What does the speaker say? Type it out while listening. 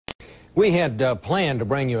We had planned to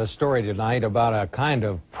bring you a story tonight about a kind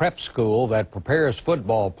of prep school that prepares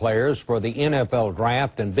football players for the NFL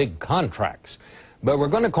draft and big contracts. But we're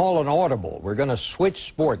going to call an audible. We're going to switch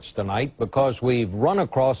sports tonight because we've run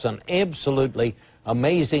across an absolutely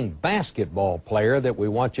amazing basketball player that we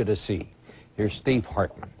want you to see. Here's Steve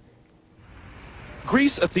Hartman.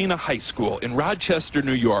 Greece Athena High School in Rochester,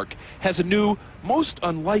 New York, has a new, most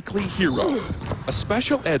unlikely hero, a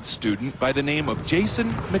special ed student by the name of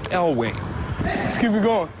Jason McElwain. Let's keep it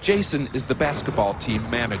going. Jason is the basketball team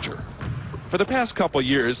manager. For the past couple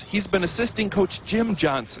years, he's been assisting Coach Jim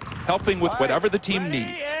Johnson, helping with whatever the team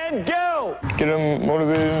needs. And go! Get them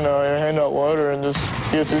motivated and hand out water and just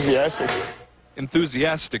be enthusiastic.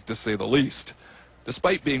 Enthusiastic, to say the least.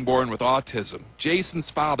 Despite being born with autism,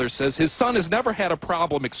 Jason's father says his son has never had a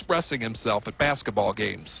problem expressing himself at basketball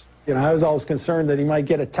games. You know, I was always concerned that he might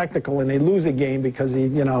get a technical and they lose a game because he,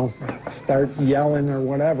 you know, start yelling or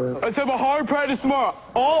whatever. Let's have a hard practice tomorrow,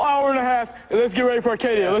 all hour and a half, and let's get ready for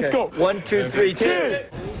Arcadia. Okay. Let's go. 1, 2, 3, 2.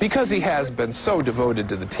 Because he has been so devoted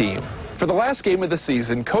to the team, for the last game of the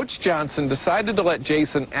season, Coach Johnson decided to let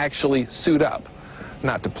Jason actually suit up.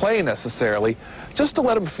 Not to play necessarily, just to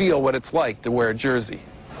let him feel what it's like to wear a jersey.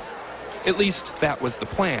 At least that was the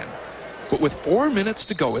plan. But with 4 minutes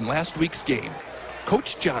to go in last week's game,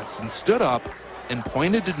 Coach Johnson stood up and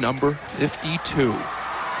pointed to number 52,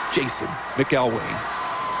 Jason McElwain.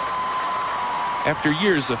 After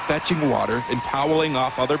years of fetching water and toweling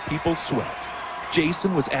off other people's sweat,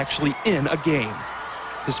 Jason was actually in a game.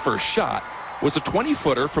 His first shot was a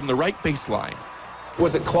 20-footer from the right baseline.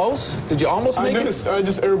 Was it close? Did you almost make it? I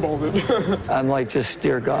just airballed it. I'm like, just,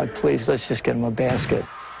 dear God, please, let's just get him a basket.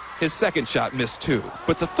 His second shot missed too,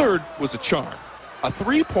 but the third was a charm. A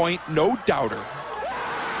three-point no-doubter.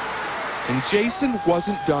 And Jason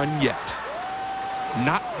wasn't done yet.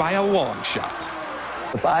 Not by a long shot.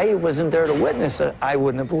 If I wasn't there to witness it, I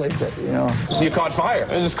wouldn't have believed it, you know. You caught fire.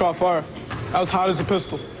 I just caught fire. I was hot as a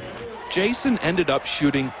pistol. Jason ended up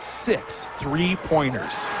shooting 6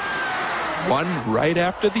 3-pointers. One right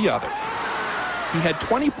after the other. He had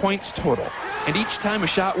 20 points total, and each time a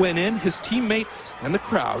shot went in, his teammates and the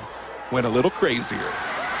crowd went a little crazier.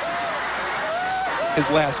 His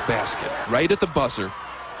last basket, right at the buzzer,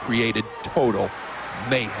 created total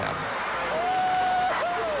mayhem.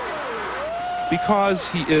 Because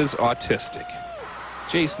he is autistic,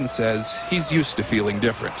 Jason says he's used to feeling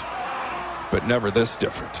different, but never this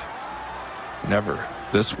different. Never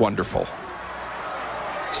this wonderful.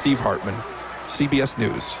 Steve Hartman, CBS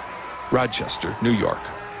News, Rochester, New York.